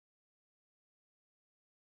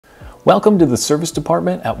Welcome to the service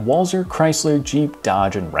department at Walser Chrysler Jeep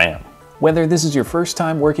Dodge and Ram. Whether this is your first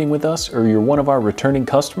time working with us or you're one of our returning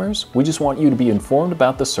customers, we just want you to be informed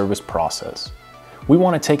about the service process. We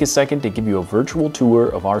want to take a second to give you a virtual tour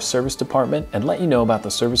of our service department and let you know about the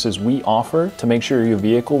services we offer to make sure your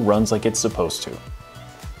vehicle runs like it's supposed to.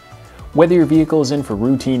 Whether your vehicle is in for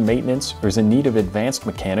routine maintenance or is in need of advanced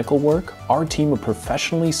mechanical work, our team of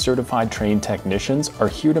professionally certified trained technicians are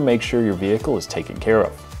here to make sure your vehicle is taken care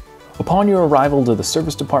of. Upon your arrival to the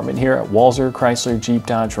service department here at Walser Chrysler Jeep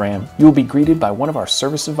Dodge Ram, you will be greeted by one of our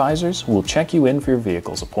service advisors who will check you in for your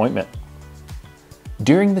vehicle's appointment.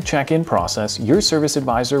 During the check-in process, your service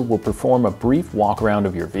advisor will perform a brief walk-around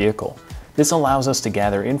of your vehicle. This allows us to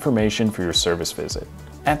gather information for your service visit.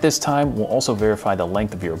 At this time, we'll also verify the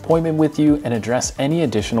length of your appointment with you and address any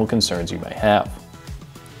additional concerns you may have.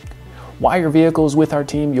 While your vehicle is with our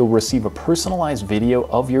team, you'll receive a personalized video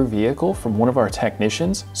of your vehicle from one of our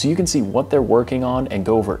technicians so you can see what they're working on and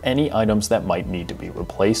go over any items that might need to be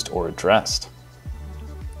replaced or addressed.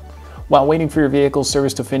 While waiting for your vehicle's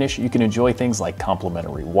service to finish, you can enjoy things like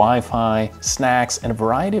complimentary Wi-Fi, snacks, and a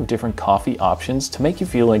variety of different coffee options to make you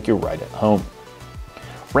feel like you're right at home.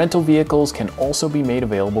 Rental vehicles can also be made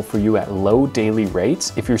available for you at low daily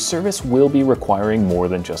rates if your service will be requiring more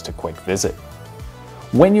than just a quick visit.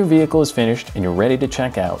 When your vehicle is finished and you're ready to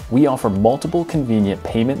check out, we offer multiple convenient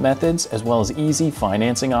payment methods as well as easy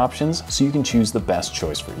financing options so you can choose the best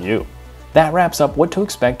choice for you. That wraps up what to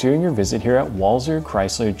expect during your visit here at Walser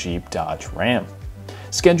Chrysler Jeep Dodge Ram.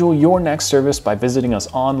 Schedule your next service by visiting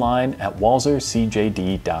us online at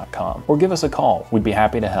walsercjd.com or give us a call. We'd be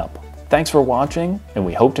happy to help. Thanks for watching, and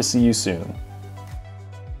we hope to see you soon.